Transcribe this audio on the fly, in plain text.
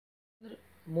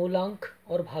मूलांक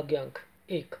और भाग्यांक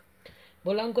एक।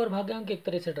 मूलांक और भाग्यांक एक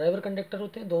तरह से ड्राइवर कंडक्टर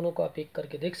होते हैं, दोनों को आप एक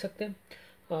करके देख सकते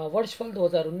हैं। वर्षफल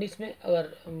 2019 में अगर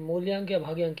मूल्यांक या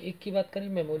भाग्यांक एक की बात करें,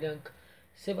 मैं मूल्यांक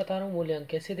से बता रहा हूँ मूल्यांक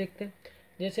कैसे देखते हैं।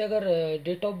 जैसे अगर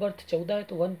डेट ऑफ बर्थ 14 है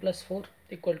तो 1 + 4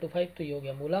 = 5, तो ये हो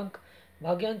गया मूलांक।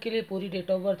 भाग्यांक के लिए पूरी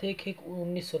डेट ऑफ बर्थ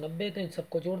 1/1990, तो इन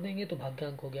सबको जोड़ देंगे तो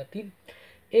भाग्यांक हो गया 3।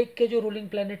 एक के जो रूलिंग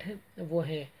प्लैनेट हैं वो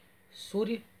हैं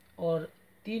सूर्य, और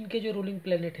 3 के जो रूलिंग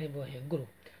प्लैनेट हैं वो हैं गुरु।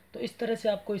 तो इस तरह से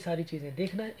आपको ये सारी चीज़ें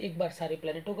देखना है। एक बार सारे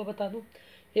प्लैनेटों को बता दूं।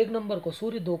 1 नंबर को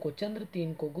सूर्य, 2 को चंद्र,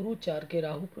 3 को गुरु, 4 के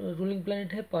राहु रूलिंग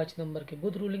प्लैनेट है, 5 नंबर के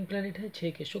बुध रूलिंग प्लैनेट है,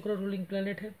 6 के शुक्र रूलिंग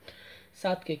प्लैनेट है,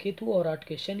 7 के केतु और 8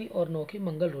 के शनि और 9 के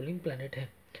मंगल रूलिंग प्लैनेट है।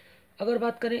 अगर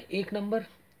बात करें 1 नंबर,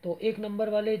 तो 1 नंबर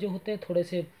वाले जो होते हैं थोड़े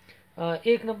से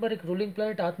 1 नंबर एक रूलिंग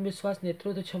प्लैनेट, आत्मविश्वास,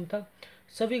 नेतृत्व क्षमता,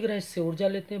 सभी ग्रह से ऊर्जा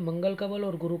लेते हैं, मंगल का बल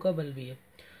और गुरु का बल भी है।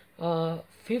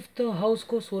 5th हाउस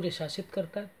को सूर्य शासित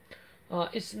करता है।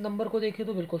 इस नंबर को देखें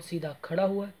तो बिल्कुल सीधा खड़ा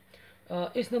हुआ है।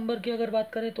 इस नंबर की अगर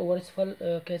बात करें तो वर्षफल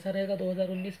कैसा रहेगा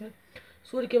 2019 में।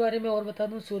 सूर्य के बारे में और बता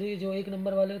दूं, सूर्य जो 1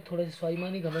 नंबर वाले थोड़े से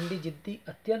स्वाभिमानी, घमंडी, जिद्दी,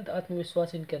 अत्यंत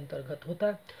आत्मविश्वास इनके अंतर्गत होता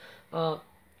है।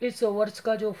 इस वर्ष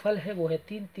का जो फल है वो है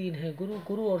 3 है गुरु।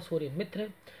 गुरु और सूर्य मित्र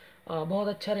हैं। बहुत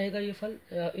अच्छा रहेगा ये फल।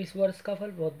 इस वर्ष का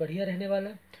फल बहुत बढ़िया रहने वाला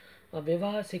है।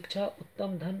 विवाह, शिक्षा,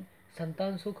 उत्तम धन,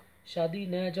 संतान सुख, शादी,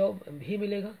 नया जॉब भी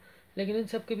मिलेगा। लेकिन इन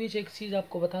सब के बीच एक चीज़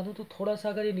आपको बता दूं, तो थोड़ा सा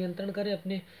अगर ये नियंत्रण करें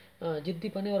अपने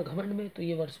जिद्दीपने और घमंड में, तो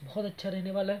ये वर्ष बहुत अच्छा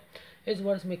रहने वाला है। इस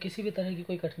वर्ष में किसी भी तरह की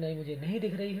कोई कठिनाई मुझे नहीं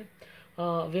दिख रही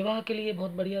है। विवाह के लिए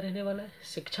बहुत बढ़िया रहने वाला है।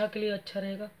 शिक्षा के लिए अच्छा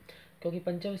रहेगा क्योंकि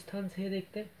पंचम स्थान से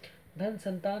देखते हैं। धन,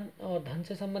 संतान और धन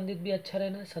से संबंधित भी अच्छा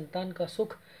रहना। संतान का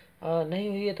सुख नहीं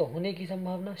हुई है तो होने की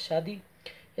संभावना, शादी,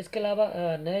 इसके अलावा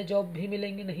नए जॉब भी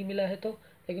मिलेंगे नहीं मिला है तो।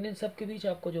 लेकिन इन सब के बीच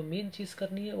आपको जो मेन चीज़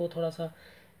करनी है वो थोड़ा सा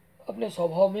अपने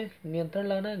स्वभाव में नियंत्रण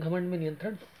लाना है, घमंड में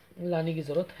नियंत्रण लाने की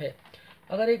ज़रूरत है।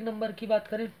 अगर 1 नंबर की बात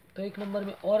करें तो 1 नंबर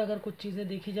में और अगर कुछ चीज़ें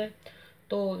देखी जाए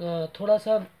तो थोड़ा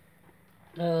सा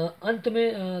अंत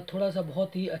में थोड़ा सा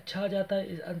बहुत ही अच्छा आ जाता है।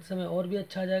 इस अंत समय और भी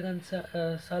अच्छा आ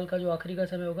जाएगा। साल का जो आखिरी का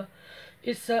समय होगा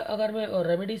इस अगर मैं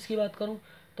रेमेडीज़ की बात करूं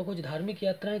तो कुछ धार्मिक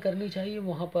यात्राएं करनी चाहिए।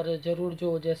 वहां पर ज़रूर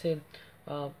जो जैसे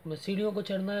सीढ़ियों को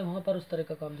चढ़ना है वहां पर उस तरह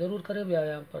का काम ज़रूर करें,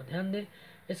 व्यायाम पर ध्यान दें।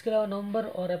 इसके अलावा नवंबर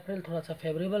और अप्रैल थोड़ा सा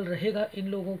फेवरेबल रहेगा इन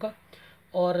लोगों का।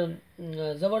 और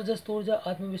ज़बरदस्त ऊर्जा,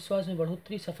 आत्मविश्वास में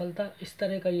बढ़ोतरी, सफलता, इस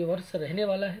तरह का ये वर्ष रहने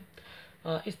वाला है।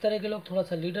 इस तरह के लोग थोड़ा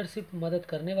सा लीडरशिप, मदद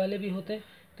करने वाले भी होते हैं।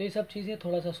 तो ये सब चीज़ें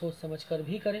थोड़ा सा सोच समझ कर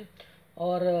भी करें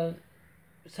और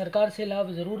सरकार से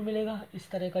लाभ ज़रूर मिलेगा। इस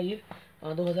तरह का ये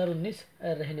 2019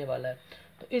 रहने वाला है।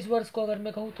 तो इस वर्ष को अगर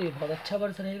मैं कहूँ तो ये बहुत अच्छा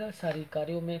वर्ष रहेगा। सारी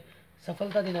कार्यों में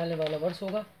सफलता दिलाने वाला वर्ष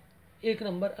होगा। 1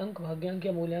 नंबर अंक, भाग्यांक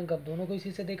या मूल्यांक, आप दोनों को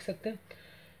इसी से देख सकते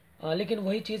हैं। लेकिन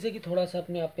वही चीज़ है कि थोड़ा सा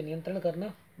अपने आप पे नियंत्रण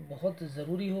करना बहुत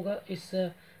ज़रूरी होगा इस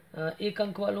 1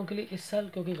 अंक वालों के लिए इस साल,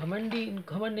 क्योंकि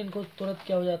घमंड इनको तुरंत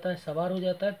क्या हो जाता है, सवार हो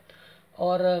जाता है।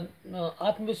 और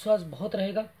आत्मविश्वास बहुत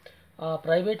रहेगा।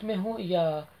 प्राइवेट में हो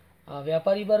या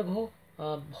व्यापारी वर्ग हो,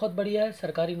 बहुत बढ़िया है।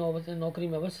 सरकारी नौकरी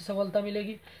में अवश्य सफलता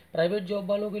मिलेगी। प्राइवेट जॉब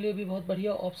वालों के लिए भी बहुत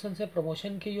बढ़िया ऑप्शन है,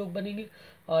 प्रमोशन के योग बनेंगे।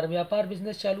 और व्यापार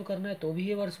बिजनेस चालू करना है तो भी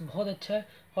ये वर्ष बहुत अच्छा है।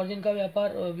 और जिनका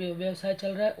व्यापार व्यवसाय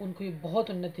चल रहा है उनको ये बहुत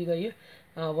उन्नति का ये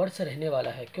वर्ष रहने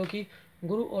वाला है, क्योंकि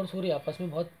गुरु और सूर्य आपस में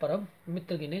बहुत परम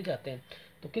मित्र गिने जाते हैं।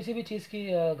 तो किसी भी चीज़ की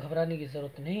घबराने की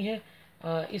ज़रूरत नहीं है।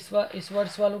 इस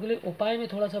वर्ष वालों के लिए उपाय में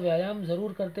थोड़ा सा व्यायाम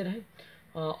ज़रूर करते रहें।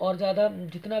 और ज़्यादा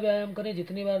जितना व्यायाम करें,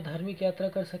 जितनी बार धार्मिक यात्रा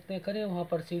कर सकते हैं करें। वहाँ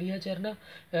पर सीढ़ियाँ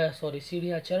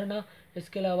चढ़ना।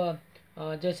 इसके अलावा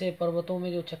जैसे पर्वतों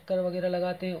में जो चक्कर वगैरह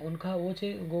लगाते हैं उनका वो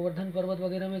गोवर्धन पर्वत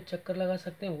वगैरह में चक्कर लगा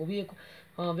सकते हैं, वो भी एक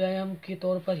व्यायाम के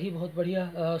तौर पर ही बहुत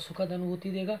बढ़िया सुखद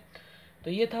अनुभूति देगा।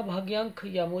 तो ये था भाग्यांक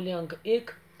या मूल्यांक 1,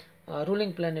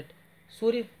 रूलिंग प्लैनेट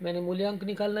सूर्य। मैंने मूल्यांक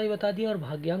निकालना ही बता दिया और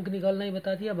भाग्यांक निकालना ही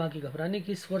बता दिया। बाकी घबराने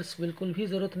की इस वर्ष बिल्कुल भी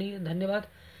ज़रूरत नहीं है। धन्यवाद।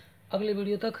 अगले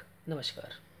वीडियो तक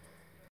नमस्कार।